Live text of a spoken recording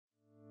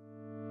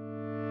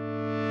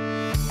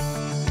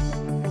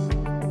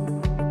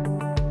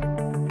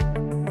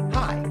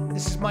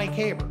Mike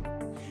Haber.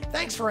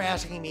 Thanks for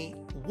asking me,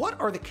 what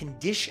are the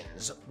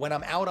conditions when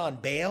I'm out on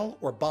bail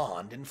or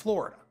bond in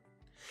Florida?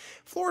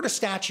 Florida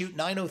Statute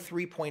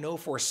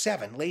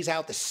 903.047 lays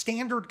out the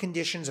standard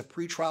conditions of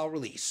pretrial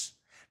release.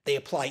 They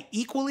apply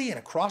equally and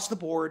across the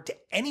board to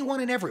anyone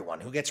and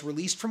everyone who gets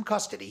released from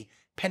custody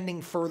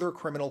pending further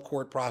criminal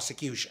court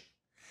prosecution.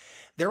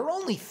 There are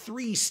only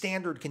 3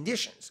 standard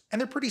conditions,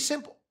 and they're pretty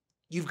simple.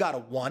 You've got to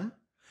 1.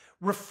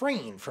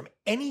 Refrain from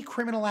any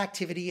criminal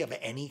activity of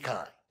any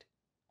kind.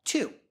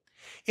 2.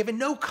 If a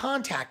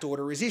no-contact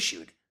order is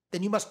issued,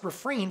 then you must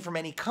refrain from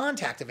any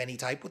contact of any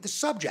type with the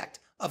subject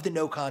of the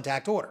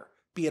no-contact order,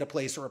 be it a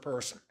place or a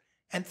person.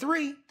 And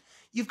 3,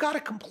 you've got to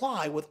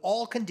comply with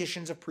all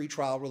conditions of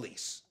pretrial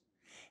release.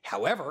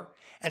 However,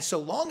 and so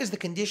long as the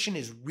condition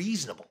is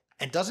reasonable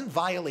and doesn't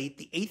violate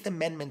the 8th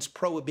Amendment's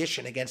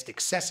prohibition against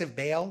excessive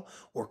bail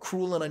or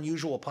cruel and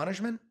unusual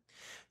punishment,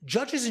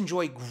 judges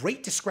enjoy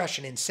great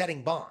discretion in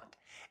setting bond,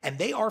 and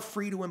they are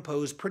free to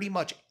impose pretty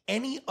much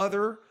any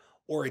other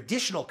or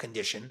additional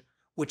condition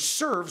which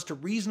serves to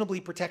reasonably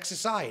protect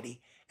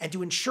society and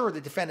to ensure the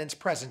defendant's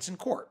presence in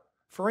court.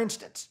 For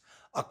instance,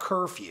 a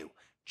curfew,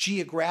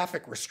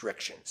 geographic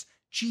restrictions,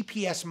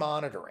 GPS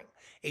monitoring,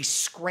 a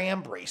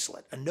SCRAM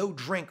bracelet, a no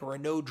drink or a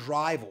no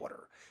drive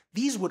order.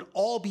 These would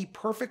all be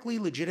perfectly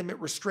legitimate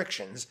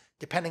restrictions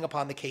depending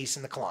upon the case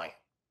and the client.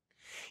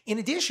 In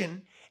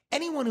addition,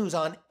 anyone who's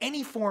on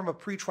any form of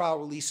pretrial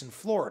release in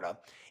Florida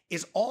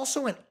is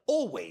also and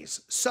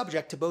always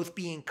subject to both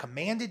being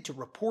commanded to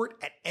report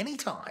at any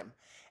time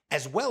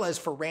as well as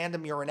for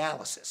random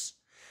urinalysis.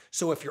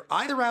 So if you're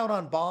either out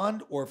on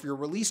bond or if you're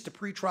released to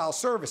pretrial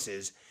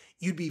services,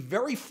 you'd be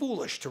very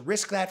foolish to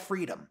risk that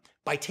freedom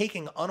by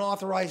taking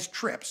unauthorized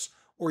trips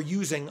or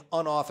using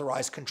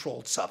unauthorized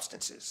controlled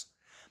substances.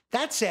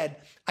 That said,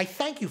 I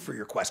thank you for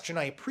your question.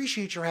 I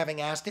appreciate your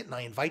having asked it, and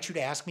I invite you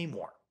to ask me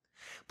more.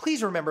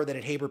 Please remember that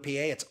at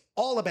HaberPA, it's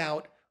all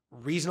about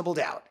reasonable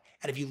doubt.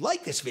 And if you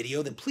like this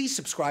video, then please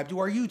subscribe to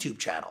our YouTube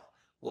channel.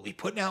 We'll be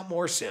putting out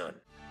more soon.